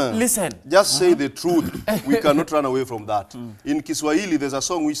 no. Listen. Just say the truth. We cannot run away from that. In Kiswahili, there's a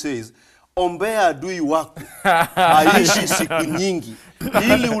song which says, ombea adui wako aishi siku nyingi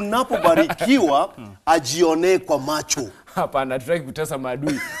ili unapobarikiwa ajione kwa macho. Hapana, try kutesa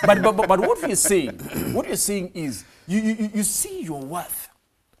maadui. But what we're saying is, you see your worth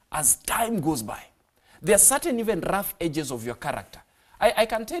as time goes by. There are certain even rough edges of your character. I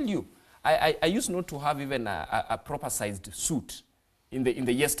can tell you, I used not to have even a proper sized suit in the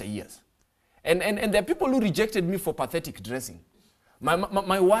yesteryears. And there are people who rejected me for pathetic dressing.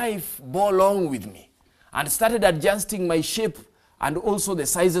 My wife bore along with me and started adjusting my shape and also the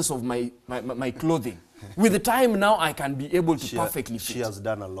sizes of my clothing. With the time now, I can be able to perfectly fit. She has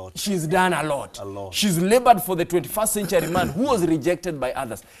done a lot. She's done a lot. A lot. She's labored for the 21st century man who was rejected by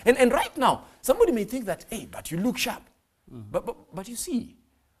others. And right now, somebody may think that, hey, but you look sharp. But you see,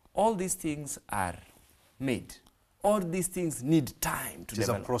 all these things are made. All these things need time to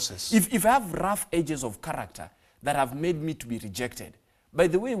develop. It's a process. If I have rough edges of character that have made me to be rejected, by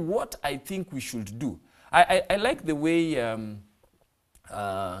the way, what I think we should do, I like the way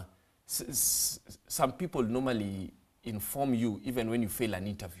some people normally inform you even when you fail an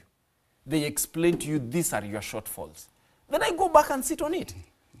interview. They explain to you, these are your shortfalls. Then I go back and sit on it.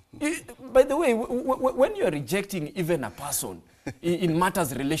 By the way, when you're rejecting even a person in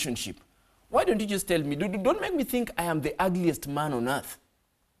matters relationship, why don't you just tell me, don't make me think I am the ugliest man on earth.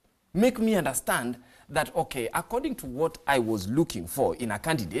 Make me understand that, okay, according to what I was looking for in a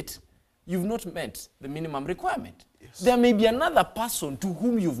candidate, you've not met the minimum requirement. Yes. There may be another person to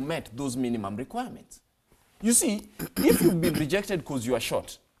whom you've met those minimum requirements. You see, if you've been rejected because you are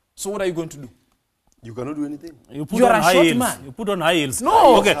short, so what are you going to do? You cannot do anything. You put You're on a high short heels. man. You put on high heels.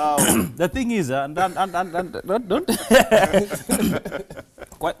 No. Okay. The thing is,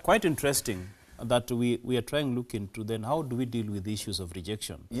 quite interesting that we are trying to look into then how do we deal with the issues of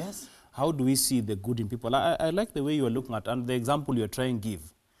rejection? Yes. How do we see the good in people? I like the way you are looking at and the example you are trying to give.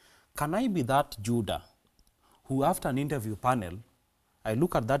 Can I be that Judah who after an interview panel, I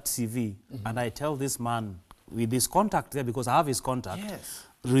look at that CV and I tell this man with his contact there because I have his contact, Yes.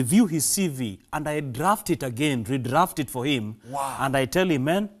 review his CV and I draft it again, redraft it for him. Wow. And I tell him,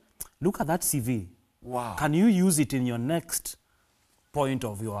 man, look at that CV. Wow. Can you use it in your next point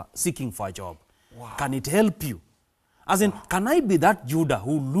of your seeking for a job? Wow. Can it help you? As in, can I be that Judah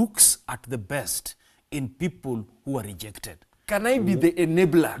who looks at the best in people who are rejected? Can I be the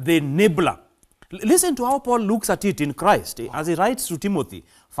enabler? The enabler. Listen to how Paul looks at it in Christ. As he writes to Timothy,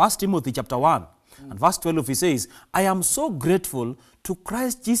 1 Timothy chapter 1 and verse 12, he says, I am so grateful to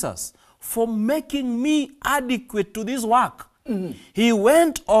Christ Jesus for making me adequate to this work. He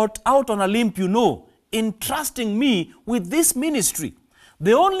went out on a limb, you know, entrusting me with this ministry.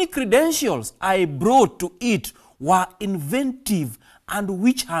 The only credentials I brought to it were inventive and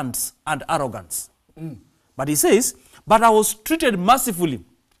witch hunts and arrogance. But he says, but I was treated mercifully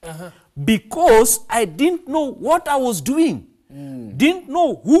because I didn't know what I was doing. Didn't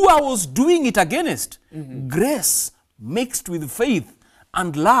know who I was doing it against. Grace mixed with faith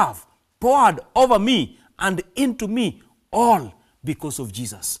and love poured over me and into me, all because of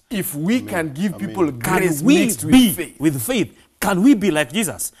Jesus. If we can give people Can grace we mixed be with faith? Can we be like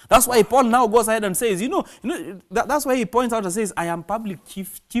Jesus? That's why Paul now goes ahead and says, that's why he points out and says, I am public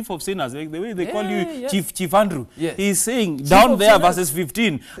chief of sinners. Like the way they call you Chief Andrew. Yes. He's saying down there, verses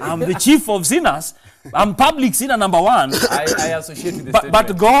 15, I'm the chief of sinners. I'm public sinner number one. I associate with the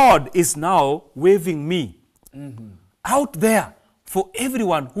but God is now waving me out there for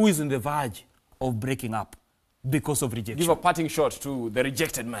everyone who is on the verge of breaking up because of rejection. Give a parting shot to the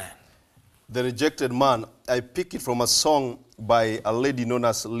rejected man. The Rejected Man, I pick it from a song by a lady known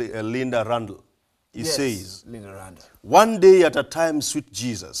as Linda Randall. It says, Linda Randall. one day at a time, sweet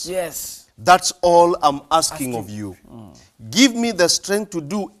Jesus. Yes. That's all I'm asking of you. Give me the strength to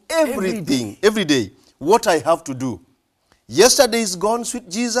do everything, every day, what I have to do. Yesterday is gone, sweet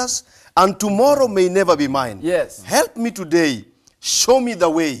Jesus, and tomorrow may never be mine. Yes. Help me today. Show me the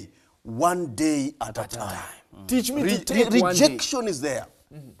way, one day at a time. Teach me to take one day. Rejection is there.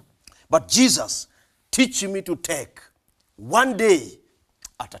 But Jesus, teach me to take one day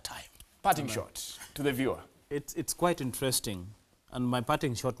at a time. Parting shot to the viewer. It's quite interesting. And my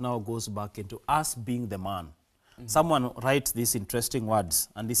parting shot now goes back into us being the man. Someone writes these interesting words,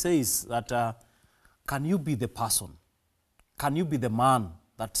 and he says that, can you be the person? Can you be the man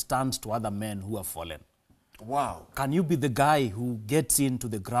that stands to other men who have fallen? Wow. Can you be the guy who gets into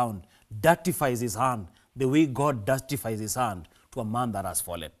the ground, dirtifies his hand, the way God dirtifies his hand to a man that has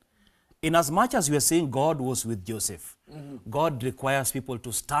fallen? In as much as we are saying God was with Joseph, God requires people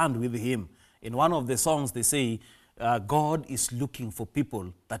to stand with him. In one of the songs they say, God is looking for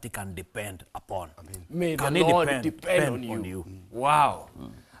people that he can depend upon. May Can the he Lord depend depend on you. Wow.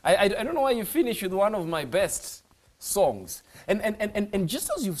 I don't know why you finish with one of my best songs. And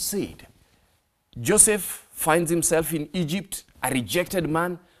just as you've said, Joseph finds himself in Egypt, a rejected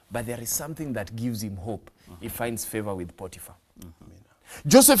man, but there is something that gives him hope. He finds favor with Potiphar.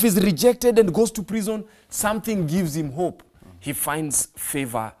 Joseph is rejected and goes to prison. Something gives him hope. He finds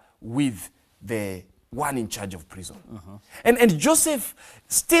favor with the one in charge of prison. And Joseph,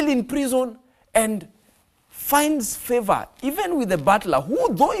 still in prison, and finds favor, even with the butler,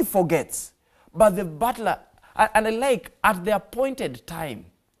 who, though he forgets, but the butler, and I like, at the appointed time.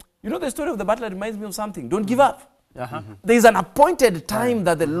 You know, the story of the butler reminds me of something. Don't give up. There is an appointed time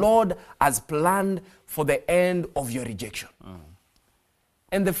that the Lord has planned for the end of your rejection.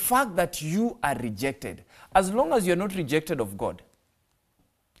 And the fact that you are rejected, as long as you're not rejected of God.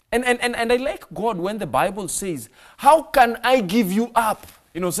 And I like God when the Bible says, how can I give you up?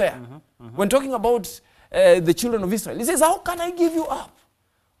 You know, say, when talking about the children of Israel, he says, how can I give you up?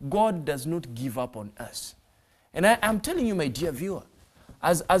 God does not give up on us. And I'm telling you, my dear viewer,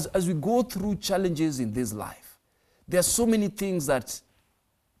 as we go through challenges in this life, there are so many things that,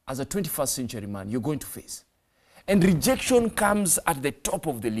 as a 21st century man, you're going to face. And rejection comes at the top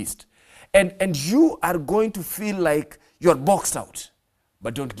of the list. And you are going to feel like you're boxed out.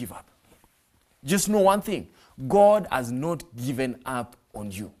 But don't give up. Just know one thing. God has not given up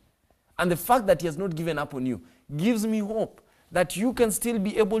on you. And the fact that he has not given up on you gives me hope that you can still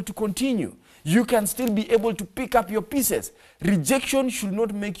be able to continue. You can still be able to pick up your pieces. Rejection should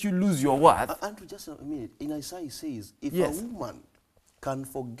not make you lose your worth. Andrew, just a minute. In Isaiah it says, if Yes. a woman can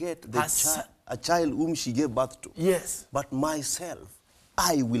forget A a child whom she gave birth to, Yes. but myself,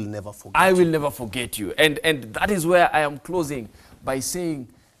 I will never forget. I will never forget you. And that is where I am closing by saying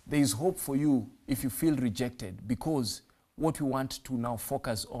there is hope for you if you feel rejected, because what we want to now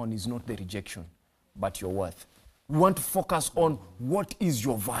focus on is not the rejection, but your worth. We want to focus on what is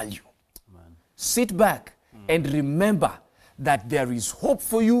your value. Sit back and remember that there is hope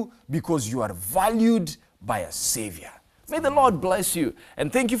for you because you are valued by a Savior. May the Lord bless you.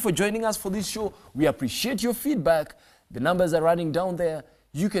 And thank you for joining us for this show. We appreciate your feedback. The numbers are running down there.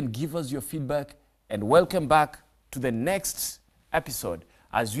 You can give us your feedback. And welcome back to the next episode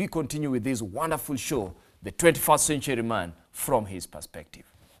as we continue with this wonderful show, The 21st Century Man from His Perspective.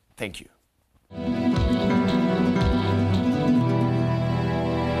 Thank you.